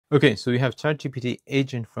Okay, so we have ChatGPT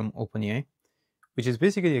agent from OpenAI, which is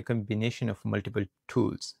basically a combination of multiple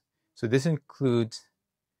tools. So this includes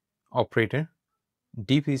operator,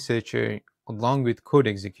 deep researcher, along with code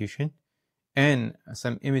execution, and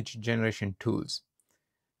some image generation tools.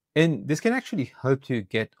 And this can actually help you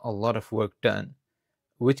get a lot of work done,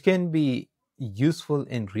 which can be useful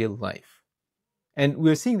in real life. And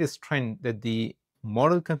we're seeing this trend that the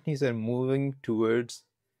model companies are moving towards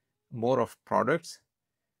more of products,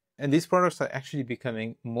 and these products are actually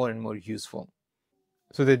becoming more and more useful.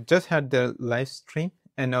 So they just had their live stream,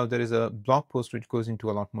 and now there is a blog post which goes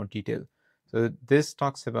into a lot more detail. So this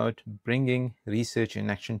talks about bringing research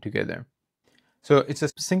and action together. So it's a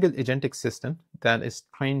single agentic system that is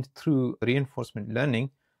trained through reinforcement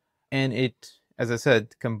learning, and it, as I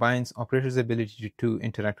said, combines operators' ability to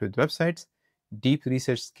interact with websites, deep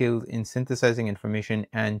research skills in synthesizing information,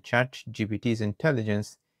 and ChatGPT's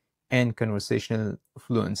intelligence and conversational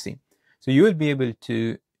fluency. So you will be able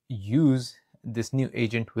to use this new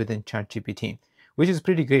agent within ChatGPT, which is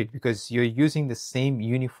pretty great because you're using the same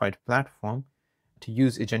unified platform to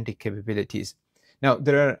use agentic capabilities. Now,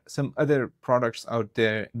 there are some other products out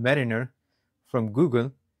there, Mariner from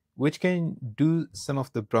Google, which can do some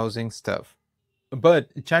of the browsing stuff.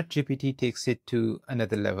 But ChatGPT takes it to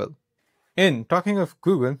another level. In talking of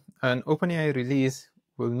Google, an OpenAI release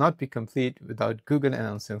will not be complete without Google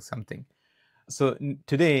announcing something. So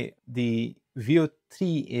today, the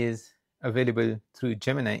VO3 is available through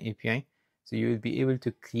Gemini API. So you will be able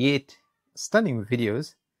to create stunning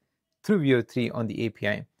videos through VO3 on the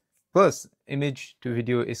API. Plus, image to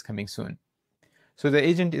video is coming soon. So the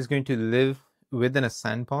agent is going to live within a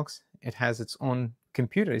sandbox. It has its own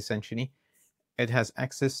computer, essentially. It has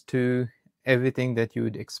access to everything that you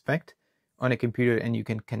would expect on a computer, and you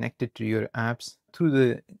can connect it to your apps through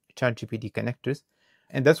the ChatGPT connectors.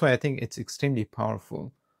 And that's why I think it's extremely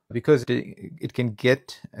powerful, because it can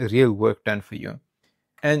get real work done for you.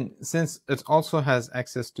 And since it also has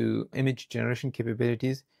access to image generation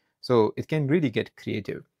capabilities, so it can really get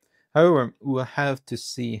creative. However, we'll have to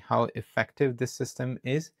see how effective this system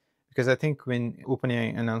is, because I think when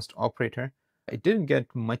OpenAI announced Operator, it didn't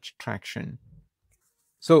get much traction.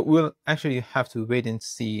 So we'll actually have to wait and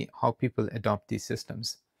see how people adopt these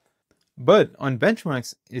systems. But on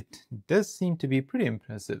benchmarks, it does seem to be pretty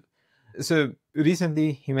impressive. So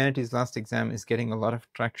recently, Humanity's Last Exam is getting a lot of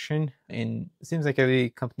traction, and it seems like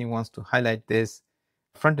every company wants to highlight this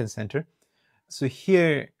front and center. So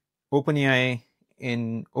here, OpenAI,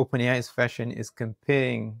 in OpenAI's fashion, is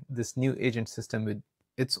comparing this new agent system with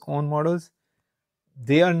its own models.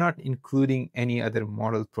 They are not including any other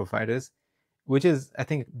model providers, which is, I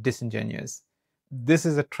think, disingenuous. This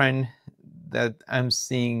is a trend that I'm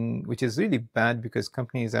seeing, which is really bad, because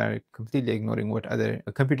companies are completely ignoring what other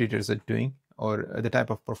competitors are doing or the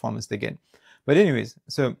type of performance they get. But anyways,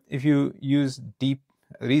 so if you use deep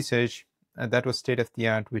research, that was state of the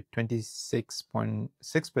art with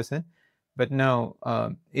 26.6%, but now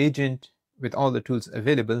agent with all the tools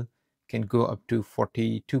available can go up to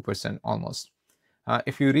 42% almost.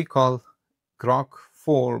 If you recall, Grok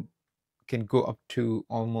 4 can go up to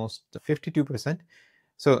almost 52%.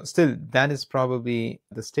 So still, that is probably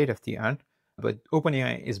the state of the art, but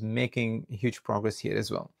OpenAI is making huge progress here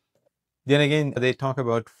as well. Then again, they talk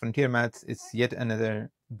about frontier maths. It's yet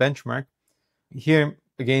another benchmark. Here,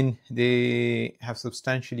 again, they have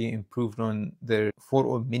substantially improved on their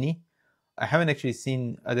 4.0 mini. I haven't actually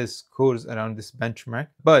seen other scores around this benchmark,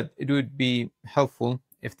 but it would be helpful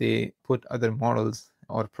if they put other models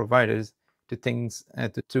or providers to things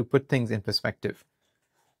to put things in perspective.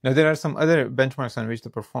 Now, there are some other benchmarks on which the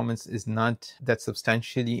performance is not that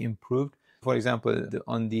substantially improved. For example,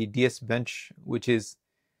 on the DS bench, which is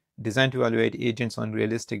designed to evaluate agents on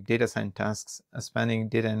realistic data science tasks spanning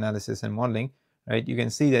data analysis and modeling, right? You can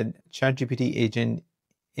see that ChatGPT agent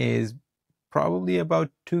is probably about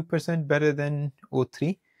 2% better than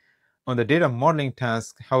O3. On the data modeling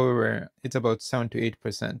task, however, it's about 7 to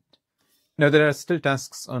 8%. Now, there are still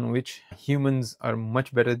tasks on which humans are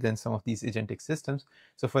much better than some of these agentic systems.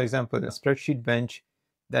 So, for example, a spreadsheet bench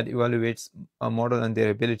that evaluates a model and their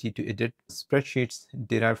ability to edit spreadsheets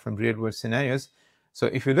derived from real-world scenarios. So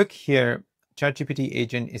if you look here, ChatGPT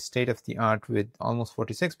agent is state-of-the-art with almost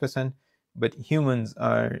 46%, but humans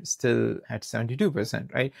are still at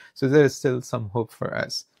 72%, right? So there is still some hope for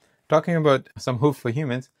us. Talking about some hope for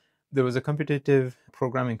humans, there was a competitive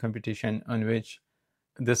programming competition on which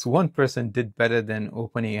this one person did better than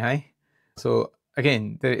OpenAI. So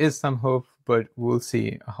again, there is some hope, but we'll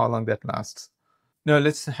see how long that lasts. Now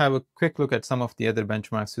let's have a quick look at some of the other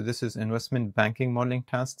benchmarks. So this is investment banking modeling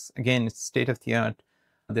tasks. Again, it's state of the art.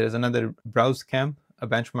 There's another Browse Camp a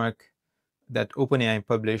benchmark that OpenAI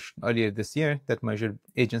published earlier this year that measured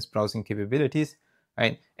agents' browsing capabilities,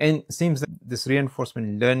 right? And it seems that this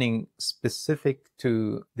reinforcement learning specific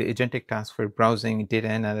to the agentic task for browsing, data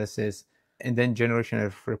analysis, and then generation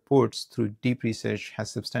of reports through deep research has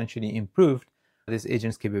substantially improved this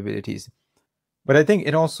agent's capabilities. But I think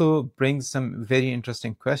it also brings some very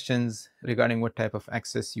interesting questions regarding what type of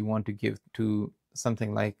access you want to give to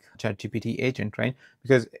something like ChatGPT agent, right?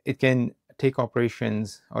 Because it can take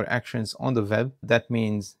operations or actions on the web. That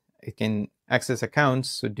means it can access accounts.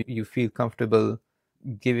 So do you feel comfortable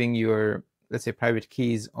giving your, let's say, private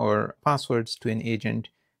keys or passwords to an agent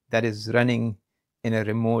that is running in a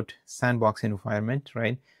remote sandbox environment,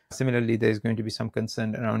 right? Similarly, there's going to be some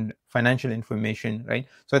concern around financial information, right?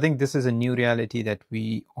 So I think this is a new reality that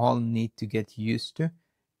we all need to get used to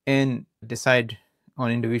and decide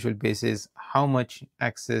on individual basis how much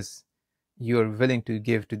access you're willing to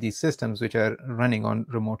give to these systems which are running on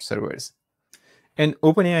remote servers. And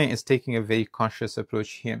OpenAI is taking a very cautious approach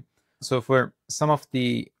here. So for some of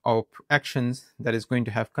the actions that is going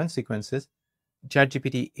to have consequences,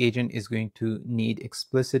 ChatGPT agent is going to need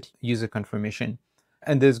explicit user confirmation.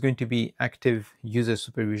 And there's going to be active user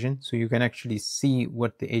supervision. So you can actually see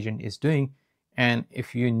what the agent is doing. And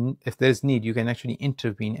if there's need, you can actually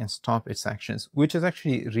intervene and stop its actions, which is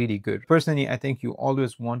actually really good. Personally, I think you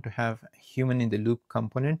always want to have a human in the loop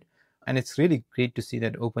component. And it's really great to see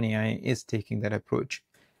that OpenAI is taking that approach.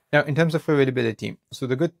 Now, in terms of availability, so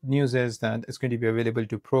the good news is that it's going to be available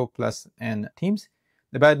to Pro, Plus, and Teams.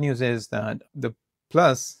 The bad news is that the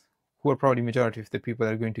Plus, who are probably majority of the people,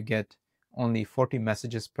 are going to get only 40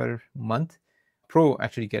 messages per month. Pro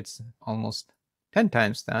actually gets almost 10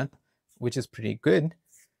 times that, which is pretty good.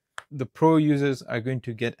 The Pro users are going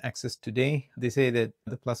to get access today. They say that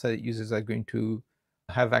the Plus users are going to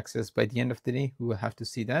have access by the end of the day. We will have to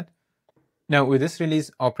see that. Now, with this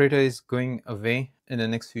release, Operator is going away in the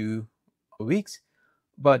next few weeks,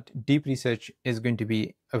 but deep research is going to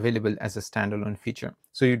be available as a standalone feature.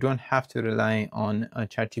 So you don't have to rely on a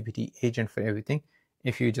ChatGPT agent for everything.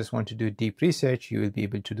 If you just want to do deep research, you will be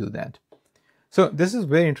able to do that. So this is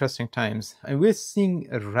very interesting times, and we're seeing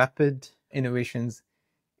rapid innovations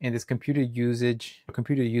in this computer use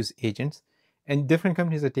agents, and different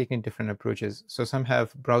companies are taking different approaches. So some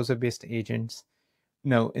have browser-based agents.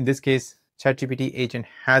 Now, in this case, ChatGPT agent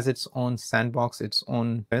has its own sandbox, its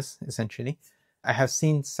own OS, essentially. I have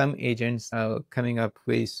seen some agents coming up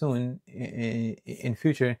very soon in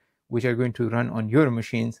future, which are going to run on your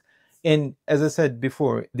machines. And as I said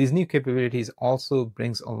before, these new capabilities also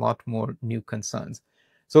brings a lot more new concerns.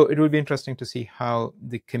 So it will be interesting to see how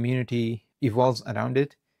the community evolves around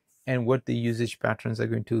it and what the usage patterns are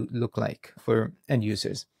going to look like for end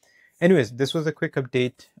users. Anyways, this was a quick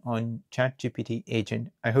update on ChatGPT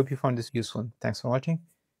agent. I hope you found this useful. Thanks for watching.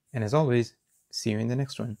 And as always, see you in the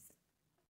next one.